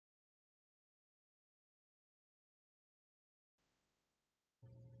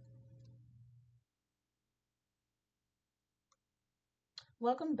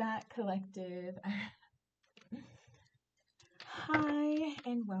Welcome back, collective. Hi,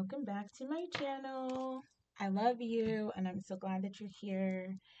 and welcome back to my channel. I love you, and I'm so glad that you're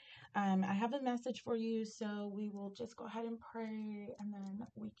here. I have a message for you, so we will just go ahead and pray, and then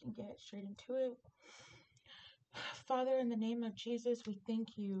we can get straight into it. Father, in the name of Jesus, we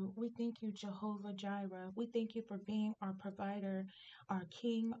thank you. We thank you, Jehovah Jireh. We thank you for being our provider, our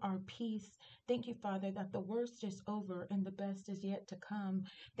King, our peace. Thank you, Father, that the worst is over and the best is yet to come.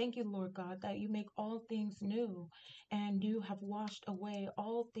 Thank you, Lord God, that you make all things new and you have washed away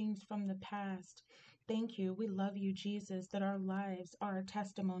all things from the past. Thank you. We love you, Jesus, that our lives are a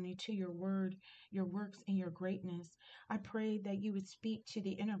testimony to your word, your works, and your greatness. I pray that you would speak to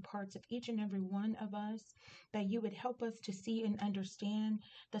the inner parts of each and every one of us, that you would help us to see and understand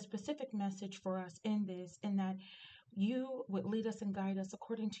the specific message for us in this, and that you would lead us and guide us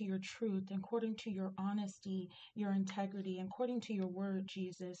according to your truth, according to your honesty, your integrity, according to your word,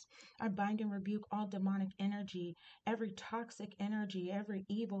 Jesus. I bind and rebuke all demonic energy, every toxic energy, every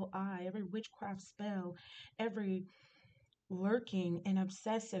evil eye, every witchcraft spell, every lurking and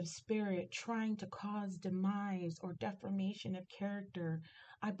obsessive spirit trying to cause demise or deformation of character.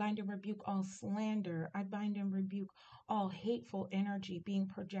 I bind and rebuke all slander. I bind and rebuke all hateful energy being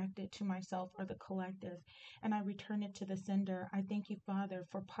projected to myself or the collective, and I return it to the sender. I thank you, Father,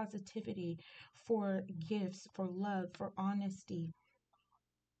 for positivity, for gifts, for love, for honesty,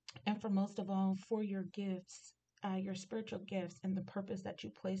 and for most of all, for your gifts, your spiritual gifts, and the purpose that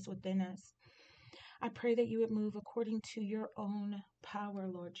you place within us. I pray that you would move according to your own power,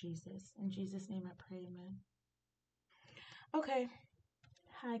 Lord Jesus. In Jesus' name I pray, amen. Okay.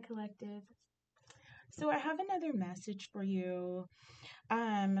 Hi, collective. So I have another message for you.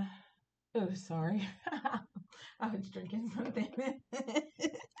 Oh, sorry. I was drinking something.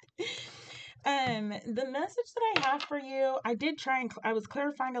 The message that I have for you, I did try and I was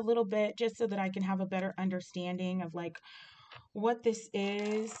clarifying a little bit just so that I can have a better understanding of like what this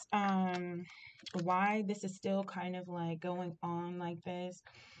is, why this is still kind of like going on like this.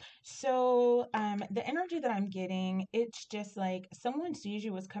 So, the energy that I'm getting, it's just like someone sees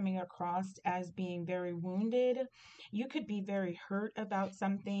you as coming across as being very wounded. You could be very hurt about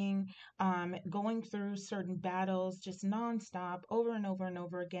something, going through certain battles just nonstop over and over and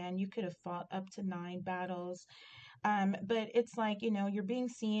over again. You could have fought up to 9 battles. But it's like, you're being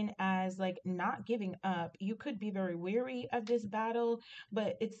seen as like not giving up. You could be very weary of this battle,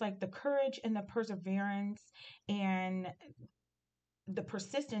 but it's like the courage and the perseverance and the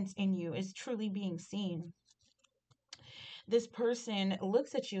persistence in you is truly being seen. This person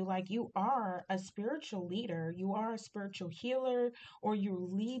looks at you like you are a spiritual leader, you are a spiritual healer, or you're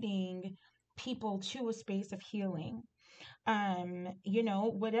leading people to a space of healing.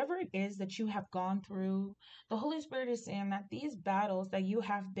 Whatever it is that you have gone through, the Holy Spirit is saying that these battles that you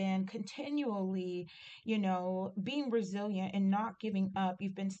have been continually, being resilient and not giving up,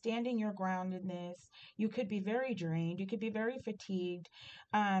 you've been standing your ground in this. You could be very drained, you could be very fatigued,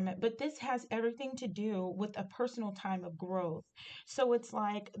 but this has everything to do with a personal time of growth. So it's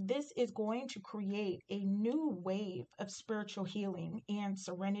like this is going to create a new wave of spiritual healing and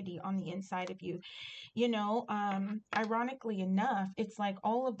serenity on the inside of you. Ironically enough, it's like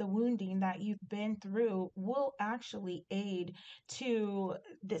all of the wounding that you've been through will actually aid to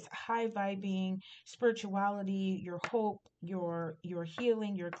this high vibing spirituality, your hope, your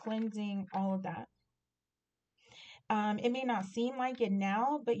healing, your cleansing, all of that. It may not seem like it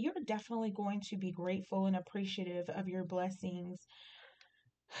now, but you're definitely going to be grateful and appreciative of your blessings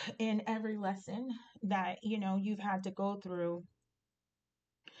in every lesson that you've had to go through.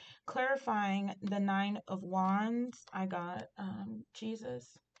 Clarifying the 9 of Wands, I got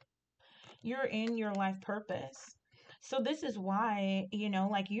Jesus. You're in your life purpose. So this is why,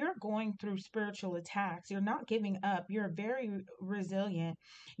 like you're going through spiritual attacks. You're not giving up. You're very resilient.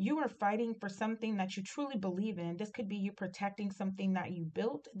 You are fighting for something that you truly believe in. This could be you protecting something that you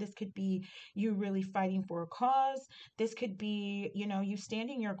built. This could be you really fighting for a cause. This could be, you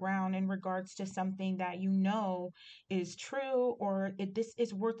standing your ground in regards to something that is true, or this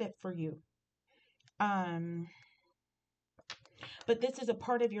is worth it for you. But this is a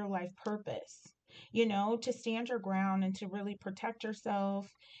part of your life purpose, to stand your ground and to really protect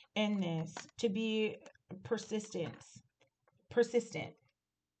yourself in this, to be persistent,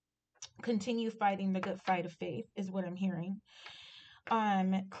 continue fighting the good fight of faith is what I'm hearing.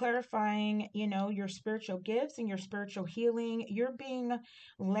 Clarifying, your spiritual gifts and your spiritual healing. You're being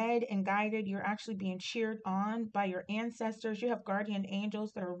led and guided. You're actually being cheered on by your ancestors. You have guardian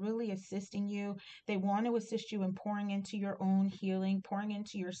angels that are really assisting you. They want to assist you in pouring into your own healing, pouring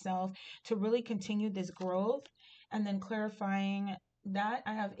into yourself to really continue this growth. And then clarifying That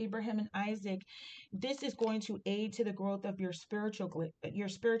I have Abraham and Isaac. This is going to aid to the growth of your spiritual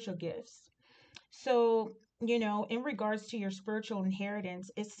gifts. So, in regards to your spiritual inheritance,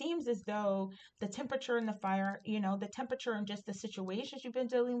 it seems as though the temperature in the fire, the temperature in just the situations you've been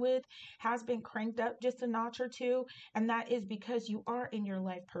dealing with has been cranked up just a notch or two. And that is because you are in your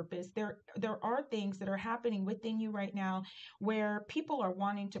life purpose. There are things that are happening within you right now where people are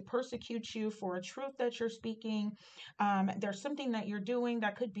wanting to persecute you for a truth that you're speaking. There's something that you're doing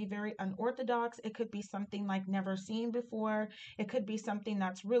that could be very unorthodox. It could be something like never seen before. It could be something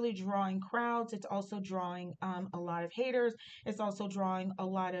that's really drawing crowds. It's also drawing a lot of haters. It's also drawing a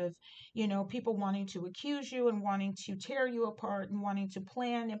lot of, people wanting to accuse you and wanting to tear you apart and wanting to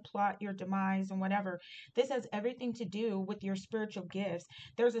plan and plot your demise and whatever. This has everything to do with your spiritual gifts.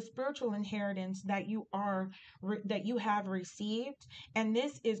 There's a spiritual inheritance that that you have received, and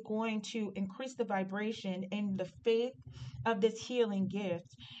this is going to increase the vibration and the faith of this healing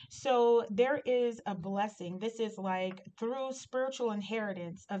gift. So there is a blessing. This is like through spiritual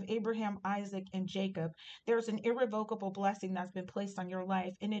inheritance of Abraham, Isaac, and Jacob. There's an irrevocable blessing that's been placed on your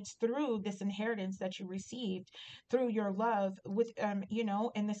life. And it's through this inheritance that you received through your love with,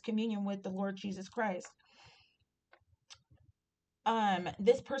 in this communion with the Lord Jesus Christ.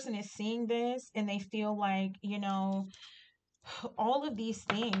 This person is seeing this and they feel like, all of these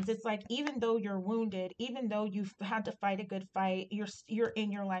things. It's like, even though you're wounded, even though you've had to fight a good fight, you're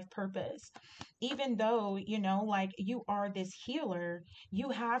in your life purpose. Even though, like, you are this healer,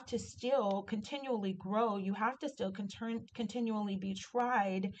 you have to still continually grow. You have to still continually be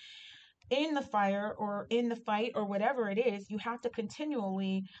tried in the fire or in the fight or whatever it is. You have to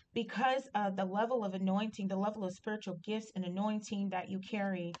continually, because of the level of anointing, the level of spiritual gifts and anointing that you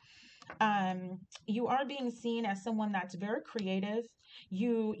carry, you are being seen as someone that's very creative.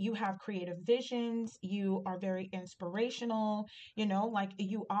 You have creative visions. You are very inspirational. Like,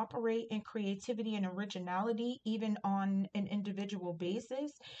 you operate in creativity and originality even on an individual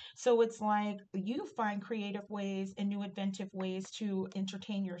basis. So it's like you find creative ways and new inventive ways to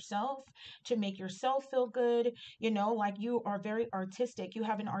entertain yourself, to make yourself feel good. Like, you are very artistic. You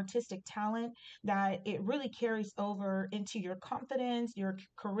have an artistic talent that it really carries over into your confidence, your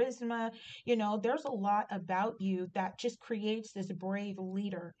charisma. There's a lot about you that just creates this brave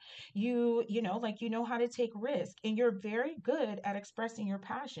leader. Like, how to take risk, and you're very good at expressing your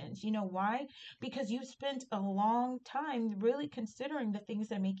passions. You know why? Because you spent a long time really considering the things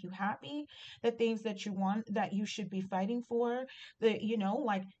that make you happy, the things that you want, that you should be fighting for,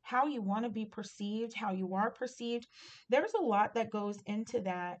 like how you want to be perceived, how you are perceived. There's a lot that goes into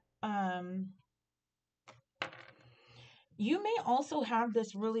that. You may also have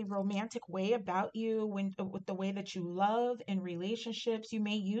this really romantic way about you when with the way that you love in relationships. You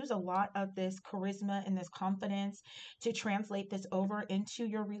may use a lot of this charisma and this confidence to translate this over into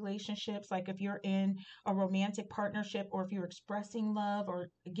your relationships. Like, if you're in a romantic partnership, or if you're expressing love or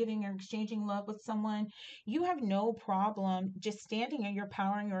giving or exchanging love with someone, you have no problem just standing in your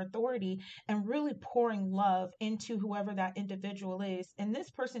power and your authority and really pouring love into whoever that individual is. And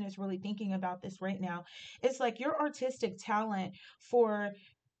this person is really thinking about this right now. It's like your artistic talent for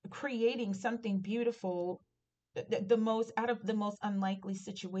creating something beautiful, the most out of the most unlikely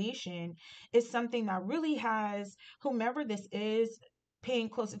situation, is something that really has whomever this is paying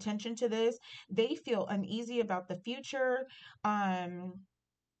close attention to this. They feel uneasy about the future. um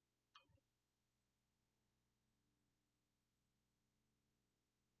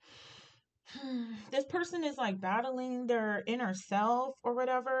this person is like battling their inner self or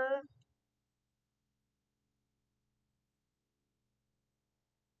whatever.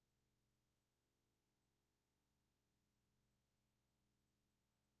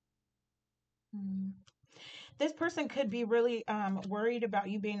 Hmm. This person could be really worried about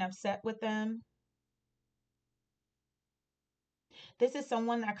you being upset with them. This is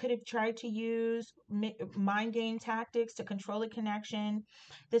someone that could have tried to use mind game tactics to control a connection.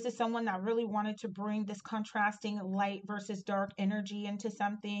 This is someone that really wanted to bring this contrasting light versus dark energy into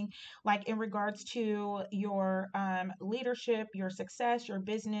something, like in regards to your leadership, your success, your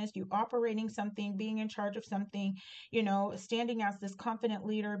business, you operating something, being in charge of something, standing as this confident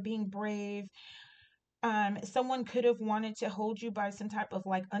leader, being brave. Someone could have wanted to hold you by some type of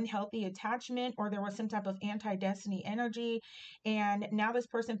like unhealthy attachment, or there was some type of anti-destiny energy, and now this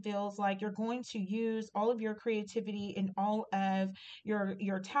person feels like you're going to use all of your creativity and all of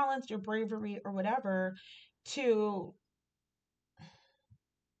your talents, your bravery or whatever, to,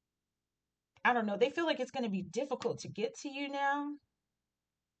 I don't know, they feel like it's going to be difficult to get to you now.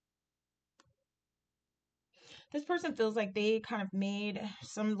 This person feels like they kind of made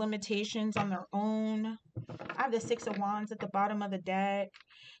some limitations on their own. I have the Six of Wands at the bottom of the deck.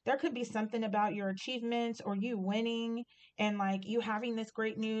 There could be something about your achievements or you winning and like you having this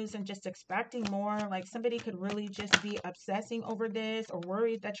great news and just expecting more. Like somebody could really just be obsessing over this or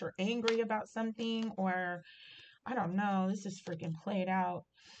worried that you're angry about something, or I don't know. This is freaking played out.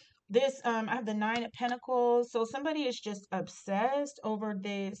 This, I have the Nine of Pentacles. So somebody is just obsessed over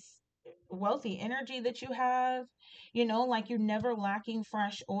this wealthy energy that you have, like you're never lacking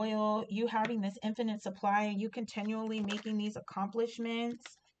fresh oil, you having this infinite supply, and you continually making these accomplishments.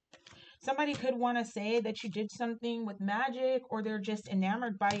 Somebody could want to say that you did something with magic, or they're just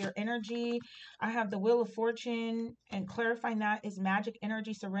enamored by your energy. I have the Wheel of Fortune, and clarifying that is magic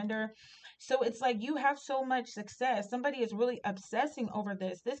energy surrender. So it's like you have so much success. Somebody is really obsessing over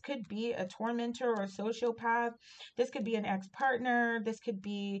this. This could be a tormentor or a sociopath. This could be an ex partner. This could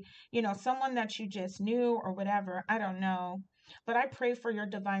be, someone that you just knew or whatever. I don't know. But I pray for your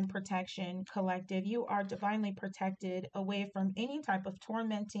divine protection, collective. You are divinely protected away from any type of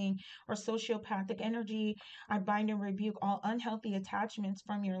tormenting or sociopathic energy. I bind and rebuke all unhealthy attachments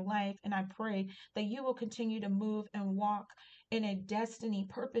from your life, and I pray that you will continue to move and walk in a destiny,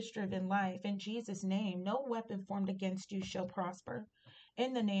 purpose driven life. In Jesus' name, no weapon formed against you shall prosper.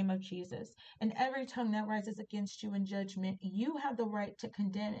 In the name of Jesus. And every tongue that rises against you in judgment, you have the right to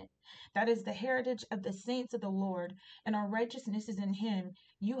condemn it. That is the heritage of the saints of the Lord, and our righteousness is in Him.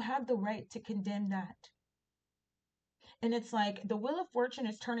 You have the right to condemn that. And it's like the Wheel of Fortune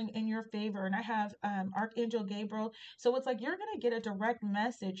is turning in your favor, and I have Archangel Gabriel. So it's like you're going to get a direct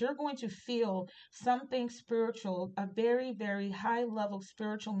message. You're going to feel something spiritual, a very, very high level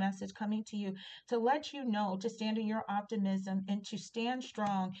spiritual message coming to you to let you know to stand in your optimism and to stand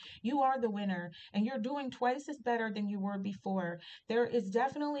strong. You are the winner, and you're doing twice as better than you were before. There is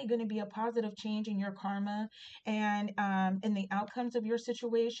definitely going to be a positive change in your karma and in the outcomes of your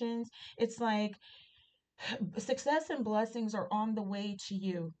situations. It's like success and blessings are on the way to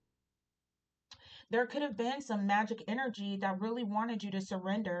you. There could have been some magic energy that really wanted you to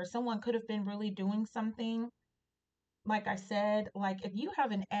surrender. Someone could have been really doing something. Like I said, like if you have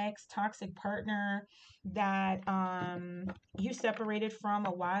an ex toxic partner that you separated from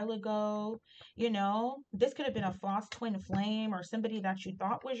a while ago, this could have been a false twin flame, or somebody that you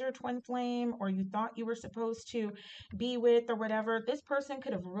thought was your twin flame, or you thought you were supposed to be with, or whatever. This person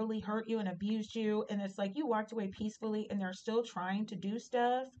could have really hurt you and abused you, and it's like you walked away peacefully and they're still trying to do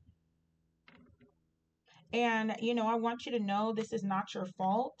stuff. And I want you to know this is not your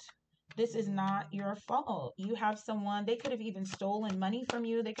fault. This is not your fault. You have someone, they could have even stolen money from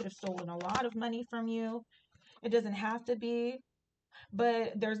you. They could have stolen a lot of money from you. It doesn't have to be.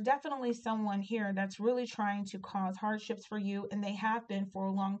 But there's definitely someone here that's really trying to cause hardships for you, and they have been for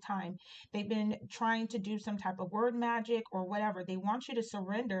a long time. They've been trying to do some type of word magic or whatever. They want you to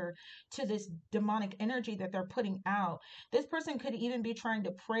surrender to this demonic energy that they're putting out. This person could even be trying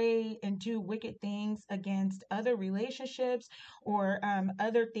to pray and do wicked things against other relationships or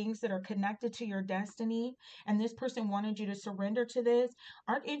other things that are connected to your destiny. And this person wanted you to surrender to this.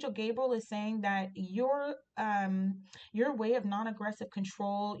 Archangel Gabriel is saying that your way of non-aggressive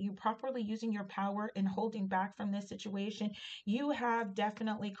control, you properly using your power and holding back from this situation, you have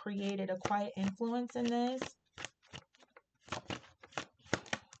definitely created a quiet influence in this.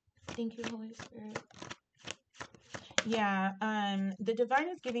 Thank you, Holy Spirit. Yeah, the divine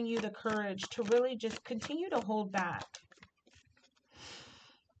is giving you the courage to really just continue to hold back.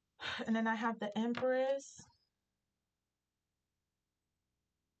 And then I have the Empress.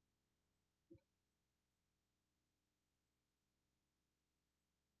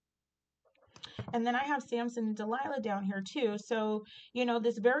 And then I have Samson and Delilah down here too. So,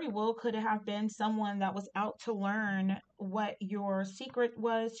 this very well could have been someone that was out to learn what your secret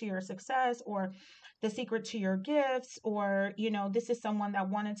was to your success, or the secret to your gifts, or, this is someone that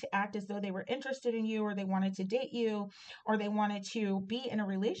wanted to act as though they were interested in you, or they wanted to date you, or they wanted to be in a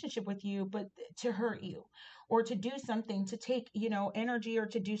relationship with you, but to hurt you, or to do something, to take, energy, or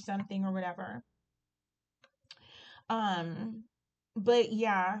to do something or whatever. But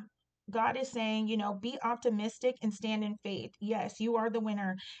yeah, God is saying, be optimistic and stand in faith. Yes, you are the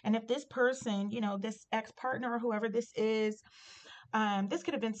winner. And if this person, this ex partner or whoever this is, This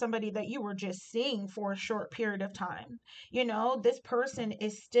could have been somebody that you were just seeing for a short period of time. This person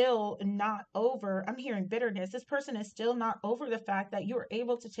is still not over. I'm hearing bitterness. This person is still not over the fact that you were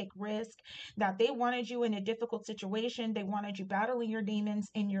able to take risk, that they wanted you in a difficult situation. They wanted you battling your demons,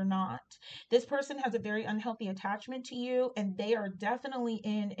 and you're not. This person has a very unhealthy attachment to you, and they are definitely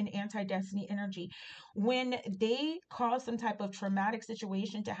in an anti-destiny energy. When they cause some type of traumatic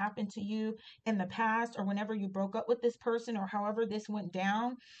situation to happen to you in the past, or whenever you broke up with this person, or however this went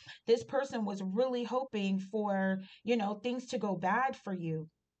down, this person was really hoping for, things to go bad for you.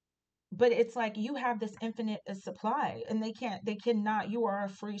 But it's like you have this infinite supply, and they cannot. You are a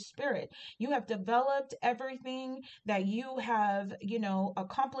free spirit. You have developed everything that you have,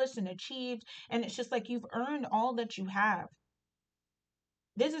 accomplished and achieved, and it's just like you've earned all that you have.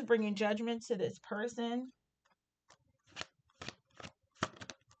 This is bringing judgment to this person.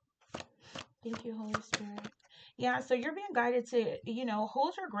 Thank you, Holy Spirit. Yeah, so you're being guided to,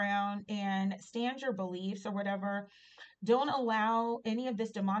 hold your ground and stand your beliefs or whatever. Don't allow any of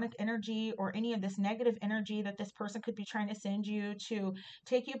this demonic energy or any of this negative energy that this person could be trying to send you to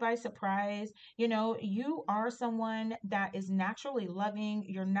take you by surprise. You are someone that is naturally loving.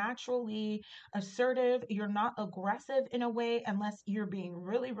 You're naturally assertive. You're not aggressive in a way unless you're being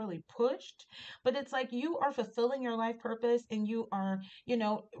really, really pushed. But it's like you are fulfilling your life purpose, and you are,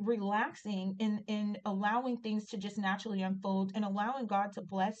 relaxing in allowing things to just naturally unfold, and allowing God to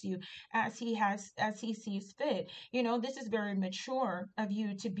bless you as he sees fit. This is very mature of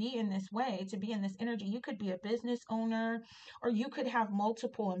you to be in this way, to be in this energy. You could be a business owner, or you could have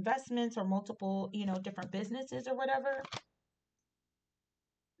multiple investments, or multiple, different businesses or whatever.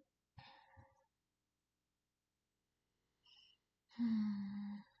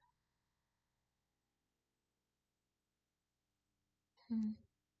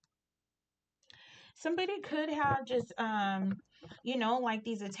 Somebody could have just like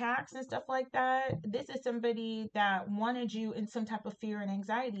these attacks and stuff like that. This is somebody that wanted you in some type of fear and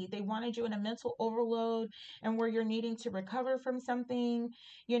anxiety. They wanted you in a mental overload, and where you're needing to recover from something,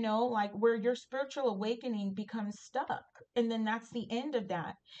 like where your spiritual awakening becomes stuck, and then that's the end of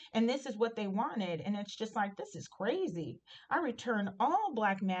that. And this is what they wanted, and it's just like, this is crazy. I return all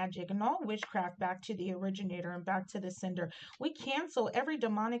black magic and all witchcraft back to the originator and back to the sender. We cancel every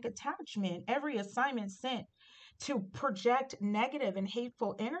demonic attachment, every assignment sent to project negative and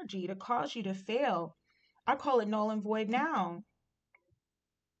hateful energy to cause you to fail. I call it null and void now.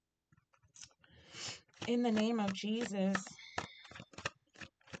 In the name of Jesus.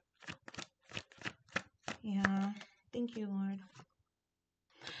 Yeah. Thank you, Lord.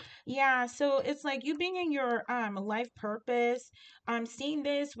 Yeah, so it's like you being in your life purpose. I'm seeing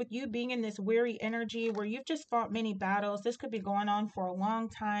this with you being in this weary energy where you've just fought many battles. This could be going on for a long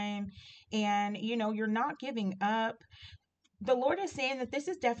time, and you're not giving up. The Lord is saying that this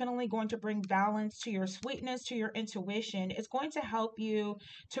is definitely going to bring balance to your sweetness, to your intuition. It's going to help you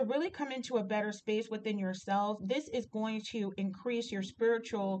to really come into a better space within yourself. This is going to increase your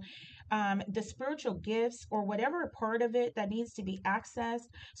the spiritual gifts, or whatever part of it that needs to be accessed,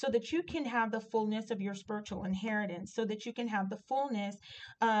 so that you can have the fullness of your spiritual inheritance, so that you can have the fullness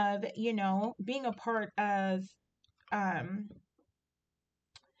of, being a part of, um,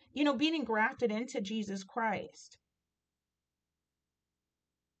 being engrafted into Jesus Christ.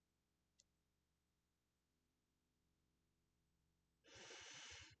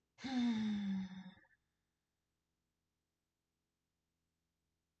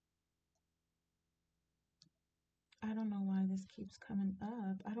 I don't know why this keeps coming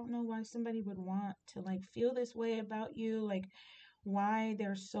up. I don't know why somebody would want to like feel this way about you. Like, why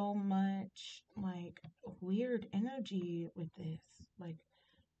there's so much like weird energy with this. Like,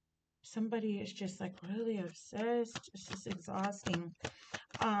 somebody is just like really obsessed. It's just exhausting.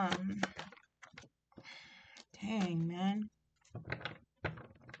 Um, Dang, man.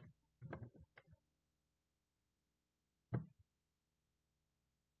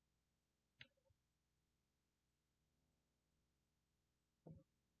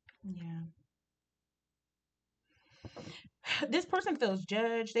 Yeah. This person feels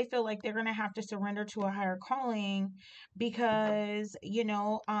judged. They feel like they're going to have to surrender to a higher calling because,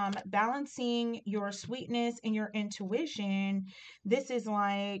 balancing your sweetness and your intuition, this is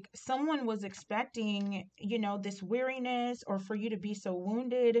like someone was expecting, this weariness, or for you to be so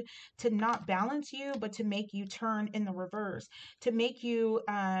wounded, to not balance you, but to make you turn in the reverse, to make you,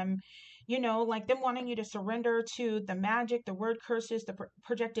 like them wanting you to surrender to the magic, the word curses, the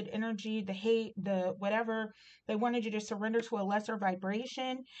projected energy, the hate, the whatever. They wanted you to surrender to a lesser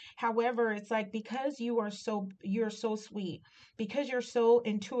vibration. However, it's like, because you're so sweet, because you're so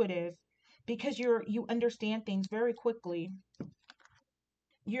intuitive, because you understand things very quickly.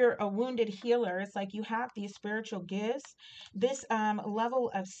 you're a wounded healer. It's like you have these spiritual gifts. This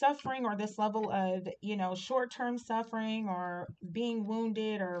level of suffering, or this level of, short-term suffering, or being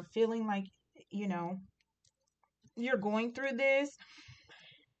wounded, or feeling like, you know, you're going through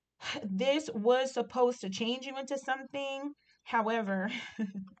this was supposed to change you into something. However,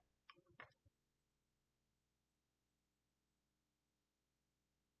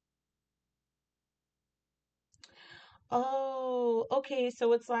 oh, okay.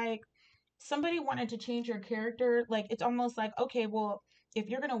 So it's like somebody wanted to change your character. Like, it's almost like, okay, well, if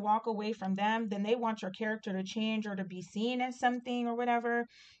you're going to walk away from them, then they want your character to change or to be seen as something or whatever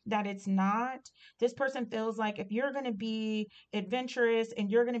that it's not. This person feels like if you're going to be adventurous and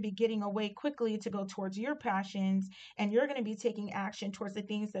you're going to be getting away quickly to go towards your passions, and you're going to be taking action towards the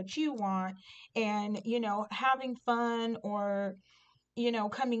things that you want, and, having fun, or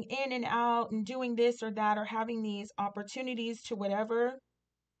coming in and out and doing this or that, or having these opportunities to whatever,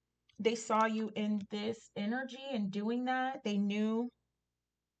 they saw you in this energy and doing that. They knew.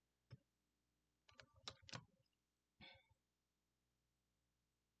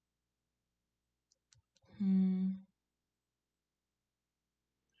 Hmm.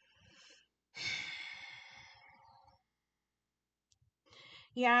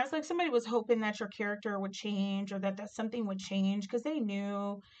 Yeah, it's like somebody was hoping that your character would change, or that something would change, because they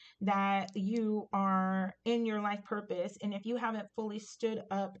knew that you are in your life purpose. And if you haven't fully stood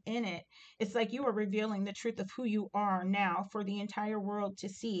up in it, it's like you are revealing the truth of who you are now for the entire world to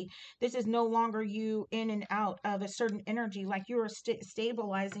see. This is no longer you in and out of a certain energy. Like, you are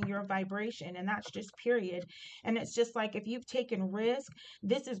stabilizing your vibration, and that's just period. And it's just like, if you've taken risk,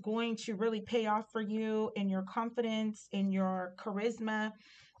 this is going to really pay off for you in your confidence, in your charisma.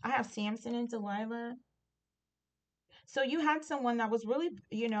 I have Samson and Delilah. So you had someone that was really,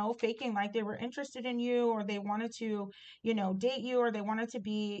 faking like they were interested in you, or they wanted to, date you, or they wanted to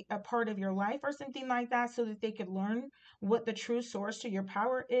be a part of your life or something like that, so that they could learn what the true source to your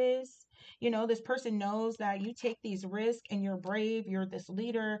power is. This person knows that you take these risks and you're brave, you're this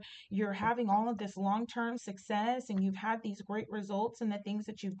leader, you're having all of this long-term success, and you've had these great results in the things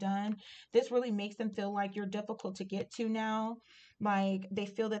that you've done. This really makes them feel like you're difficult to get to now. Like, they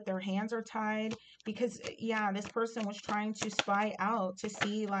feel that their hands are tied, because yeah, this person was trying to spy out to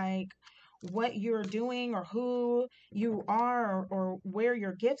see like what you're doing, or who you are, or where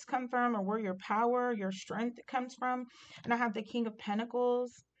your gifts come from, or where your power, your strength comes from. And I have the King of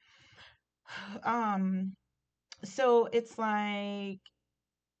Pentacles. um so it's like,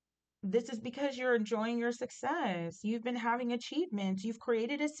 this is because you're enjoying your success. You've been having achievements. You've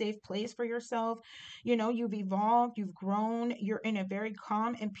created a safe place for yourself. You've evolved, you've grown, you're in a very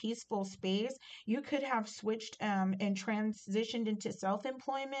calm and peaceful space. You could have switched and transitioned into self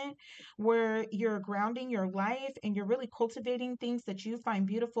employment, where you're grounding your life and you're really cultivating things that you find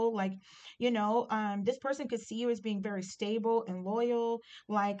beautiful. Like, this person could see you as being very stable and loyal.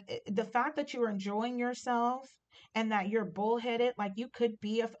 Like, the fact that you're enjoying yourself, and that you're bullheaded. Like, you could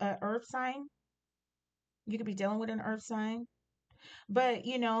be a earth sign. You could be dealing with an earth sign. But,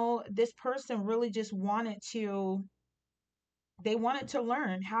 this person really just they wanted to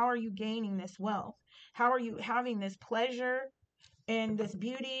learn, how are you gaining this wealth? How are you having this pleasure and this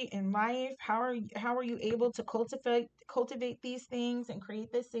beauty in life? How are you able to cultivate these things and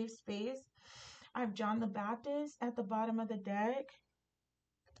create this safe space? I have John the Baptist at the bottom of the deck.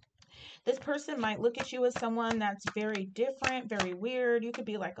 This person might look at you as someone that's very different, very weird. You could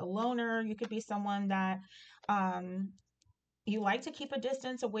be like a loner. You could be someone that um, you like to keep a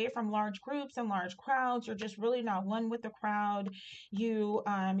distance away from large groups and large crowds. You're just really not one with the crowd. You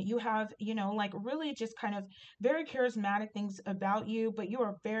have, like, really just kind of very charismatic things about you, but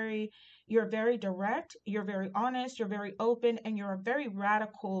you're very direct, you're very honest, you're very open, and you're a very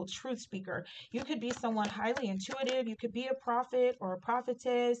radical truth speaker. You could be someone highly intuitive. You could be a prophet or a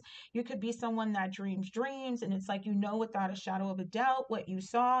prophetess. You could be someone that dreams dreams, and it's like, without a shadow of a doubt what you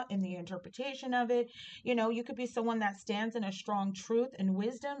saw in the interpretation of it. You could be someone that stands in a strong truth and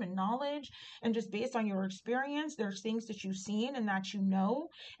wisdom and knowledge. And just based on your experience, there's things that you've seen and that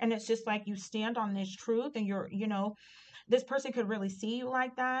and it's just like you stand on this truth, and this person could really see you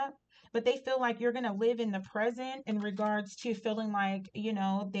like that. But they feel like you're going to live in the present, in regards to feeling like,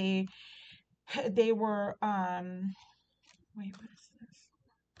 they were, wait, what is this?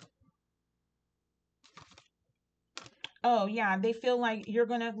 Oh, yeah, they feel like you're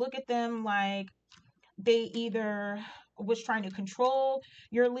going to look at them like they either was trying to control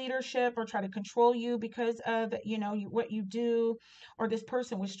your leadership or try to control you because of, what you do, or this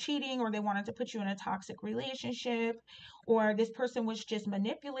person was cheating, or they wanted to put you in a toxic relationship, or this person was just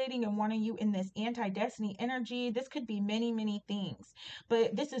manipulating and wanting you in this anti-destiny energy. This could be many, many things,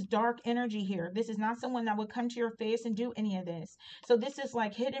 but this is dark energy here. This is not someone that would come to your face and do any of this. So this is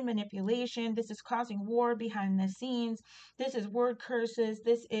like hidden manipulation. This is causing war behind the scenes. This is word curses.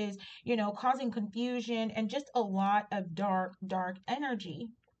 This is, causing confusion and just a lot of dark, dark energy.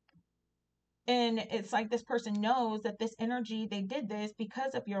 And it's like this person knows that this energy, they did this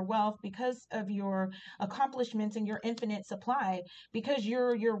because of your wealth, because of your accomplishments and your infinite supply, because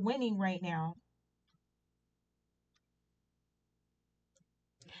you're winning right now.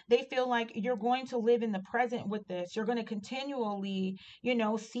 They feel like you're going to live in the present with this. You're going to continually,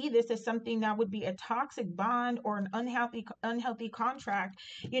 see this as something that would be a toxic bond or an unhealthy contract.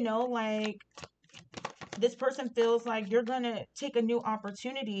 Like this person feels like you're going to take a new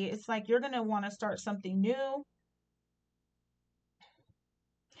opportunity. It's like you're going to want to start something new,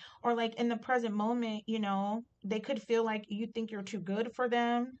 or like in the present moment, they could feel like you think you're too good for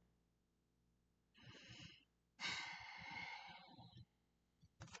them.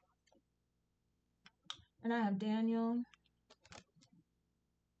 And I have Daniel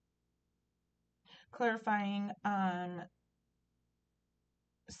clarifying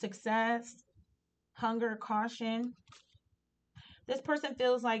success, hunger, caution. This person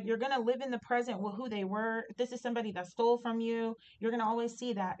feels like you're going to live in the present with who they were. If this is somebody that stole from you, you're going to always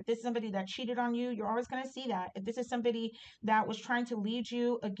see that. If this is somebody that cheated on you, you're always going to see that. If this is somebody that was trying to lead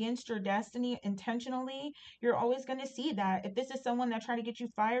you against your destiny intentionally, you're always going to see that. If this is someone that tried to get you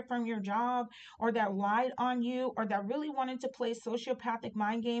fired from your job, or that lied on you, or that really wanted to play sociopathic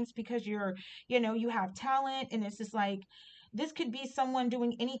mind games because you have talent, and it's just like, this could be someone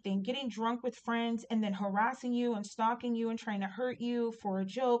doing anything, getting drunk with friends and then harassing you and stalking you and trying to hurt you for a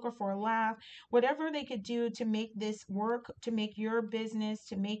joke or for a laugh. Whatever they could do to make this work, to make your business,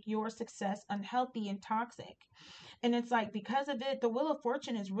 to make your success unhealthy and toxic. And it's like, because of it, the wheel of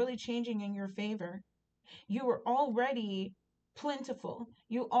fortune is really changing in your favor. You were already plentiful.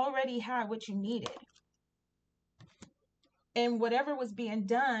 You already had what you needed. And whatever was being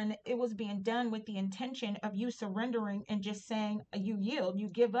done, it was being done with the intention of you surrendering and just saying, you yield, you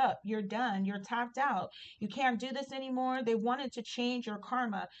give up, you're done, you're tapped out, you can't do this anymore. They wanted to change your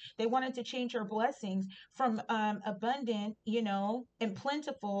karma. They wanted to change your blessings from abundant, and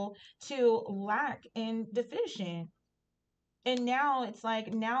plentiful, to lack and deficient. And now it's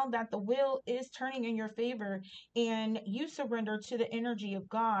like, now that the wheel is turning in your favor and you surrender to the energy of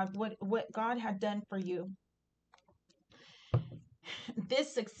God, what God had done for you,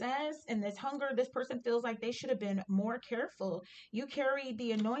 this success and this hunger, this person feels like they should have been more careful. You carry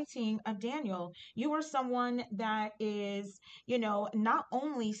the anointing of Daniel. You are someone that is, not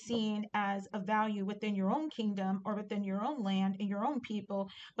only seen as a value within your own kingdom or within your own land and your own people,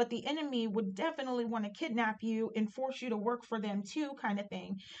 but the enemy would definitely want to kidnap you and force you to work for them too, kind of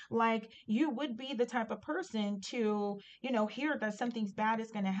thing. Like, you would be the type of person to, hear that something's bad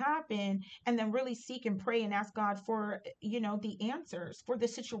is going to happen, and then really seek and pray and ask God for, the answers for the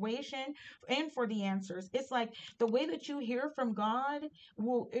situation and for the answers. It's like the way that you hear from God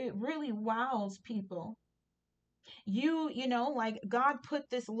it really wows people. Like God put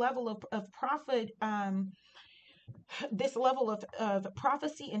this level of prophet, this level of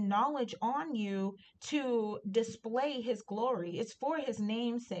prophecy and knowledge on you to display his glory. It's for his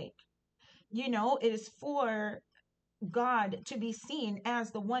name's sake. It is for God to be seen as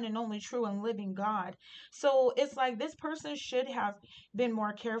the one and only true and living God. So it's like this person should have been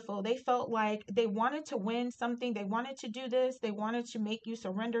more careful. They felt like they wanted to win something. They wanted to do this. They wanted to make you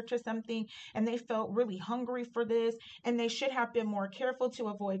surrender to something. And they felt really hungry for this. And they should have been more careful to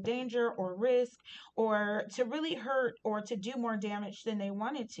avoid danger or risk, or to really hurt or to do more damage than they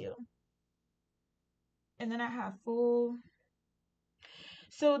wanted to. And then I have full.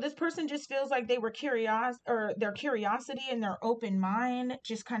 So this person just feels like they were curious, or their curiosity and their open mind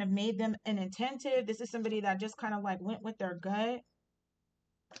just kind of made them inattentive. This is somebody that just kind of like went with their gut.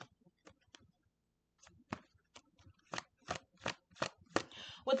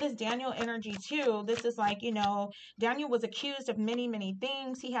 With this Daniel energy too, this is like, Daniel was accused of many, many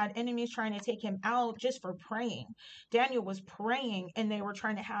things. He had enemies trying to take him out just for praying. Daniel was praying and they were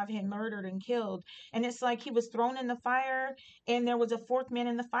trying to have him murdered and killed. And it's like he was thrown in the fire, and there was a fourth man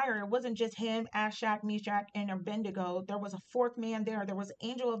in the fire. It wasn't just him, Ashak, Meshach, and Abednego. There was a fourth man there. There was an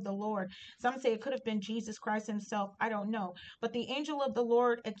angel of the Lord. Some say it could have been Jesus Christ himself. I don't know. But the angel of the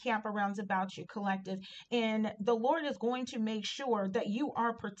Lord encamp around about you, collective. And the Lord is going to make sure that you are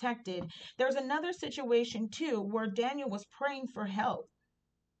are protected. There's another situation too where Daniel was praying for help.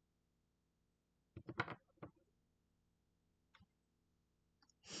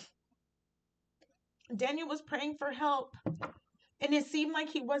 Daniel was praying for help, and it seemed like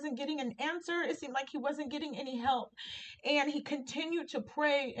he wasn't getting an answer. It seemed like he wasn't getting any help. And he continued to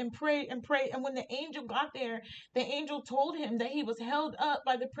pray and pray and pray. And when the angel got there, the angel told him that he was held up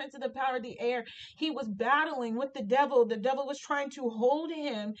by the prince of the power of the air. He was battling with the devil. The devil was trying to hold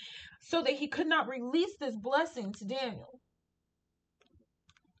him so that he could not release this blessing to Daniel.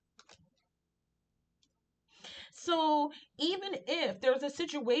 So even if there's a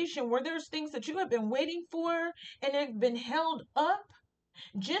situation where there's things that you have been waiting for and have been held up,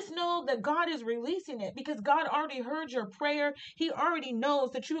 just know that God is releasing it, because God already heard your prayer. He already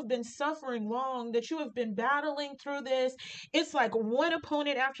knows that you have been suffering long, that you have been battling through this. It's like one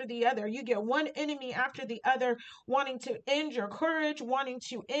opponent after the other. You get one enemy after the other, wanting to end your courage, wanting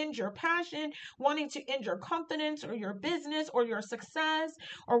to end your passion, wanting to end your confidence or your business or your success,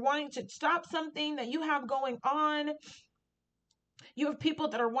 or wanting to stop something that you have going on. You have people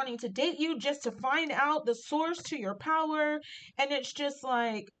that are wanting to date you just to find out the source to your power. And it's just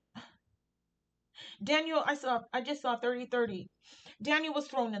like, Daniel, I just saw 30:30. Daniel was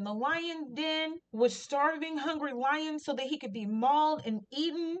thrown in the lion den, was starving, hungry lions so that he could be mauled and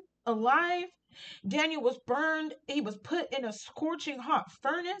eaten alive. Daniel was burned. He was put in a scorching hot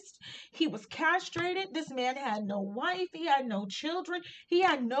furnace. He was castrated. This man had no wife. He had no children. He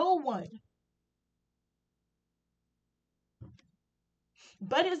had no one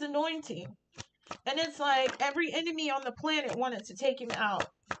but his anointing. And it's like every enemy on the planet wanted to take him out.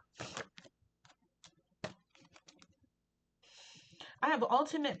 I have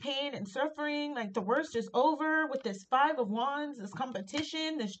ultimate pain and suffering. Like the worst is over with this 5 of Wands, this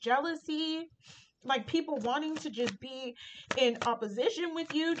competition, this jealousy. Like people wanting to just be in opposition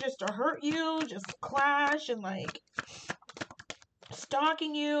with you, just to hurt you, just clash, and like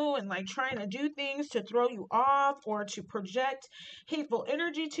stalking you and like trying to do things to throw you off or to project hateful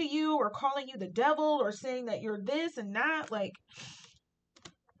energy to you, or calling you the devil, or saying that you're this and that. Like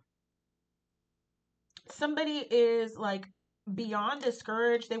somebody is like beyond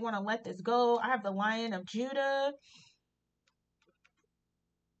discouraged. They want to let this go. I have the Lion of Judah.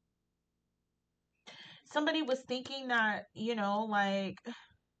 Somebody was thinking that, like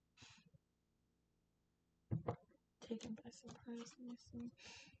taken by surprise. Let me see.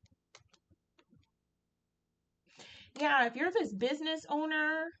 Yeah, if you're this business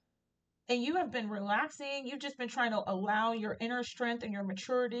owner and you have been relaxing, you've just been trying to allow your inner strength and your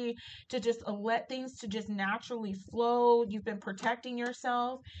maturity to just let things to just naturally flow. You've been protecting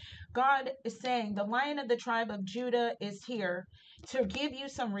yourself. God is saying the Lion of the tribe of Judah is here to give you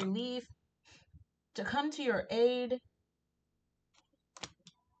some relief, to come to your aid.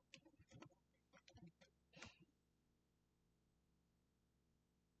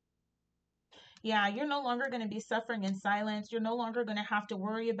 Yeah, you're no longer going to be suffering in silence. You're no longer going to have to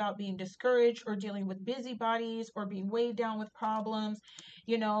worry about being discouraged or dealing with busybodies or being weighed down with problems.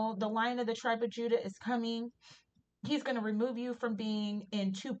 The Lion of the tribe of Judah is coming. He's going to remove you from being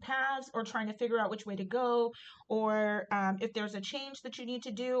in two paths or trying to figure out which way to go, or if there's a change that you need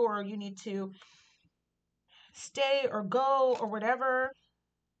to do, or you need to stay or go or whatever.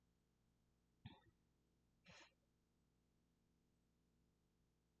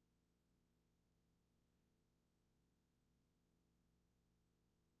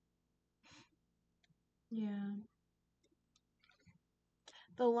 Yeah.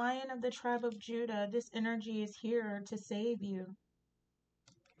 The Lion of the tribe of Judah, this energy is here to save you,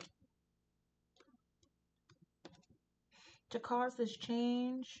 to cause this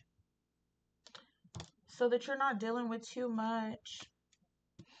change so that you're not dealing with too much.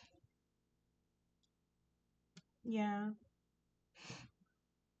 Yeah.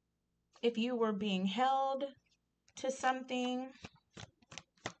 If you were being held to something,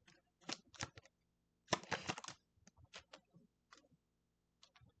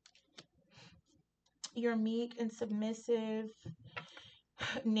 you're meek and submissive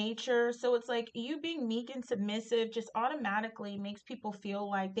nature. So it's like you being meek and submissive just automatically makes people feel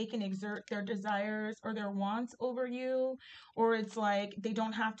like they can exert their desires or their wants over you, or it's like they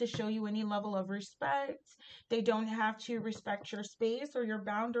don't have to show you any level of respect. They don't have to respect your space or your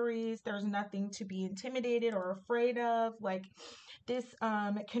boundaries. There's nothing to be intimidated or afraid of. Like this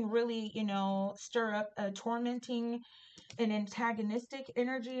can really, stir up a tormenting, an antagonistic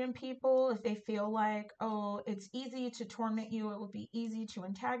energy in people if they feel like, oh, it's easy to torment you, it would be easy to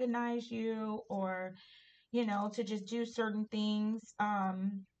antagonize you, or to just do certain things.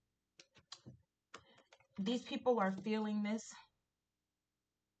 These people are feeling this.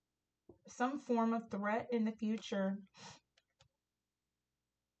 some form of threat in the future.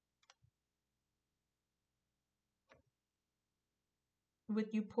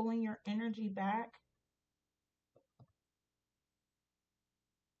 With you pulling your energy back,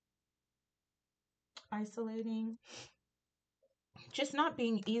 isolating, just not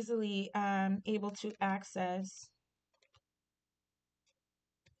being easily able to access.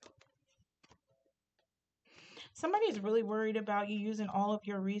 Somebody's really worried about you using all of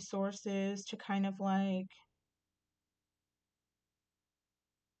your resources to kind of like,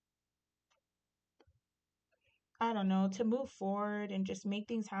 I don't know, to move forward and just make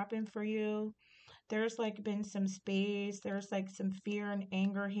things happen for you. There's like been some space, there's like some fear and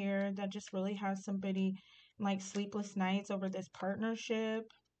anger here that just really has somebody like sleepless nights over this partnership.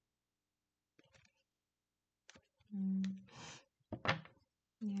 Mm,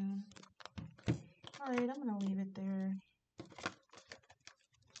 yeah. All right, I'm going to leave it there.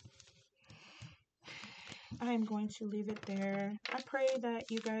 I am going to leave it there. I pray that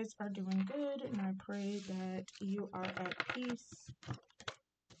you guys are doing good, and I pray that you are at peace.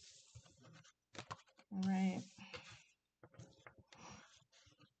 All right.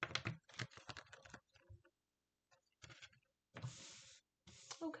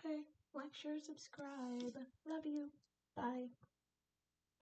 Okay. Like, share, subscribe. Love you. Bye.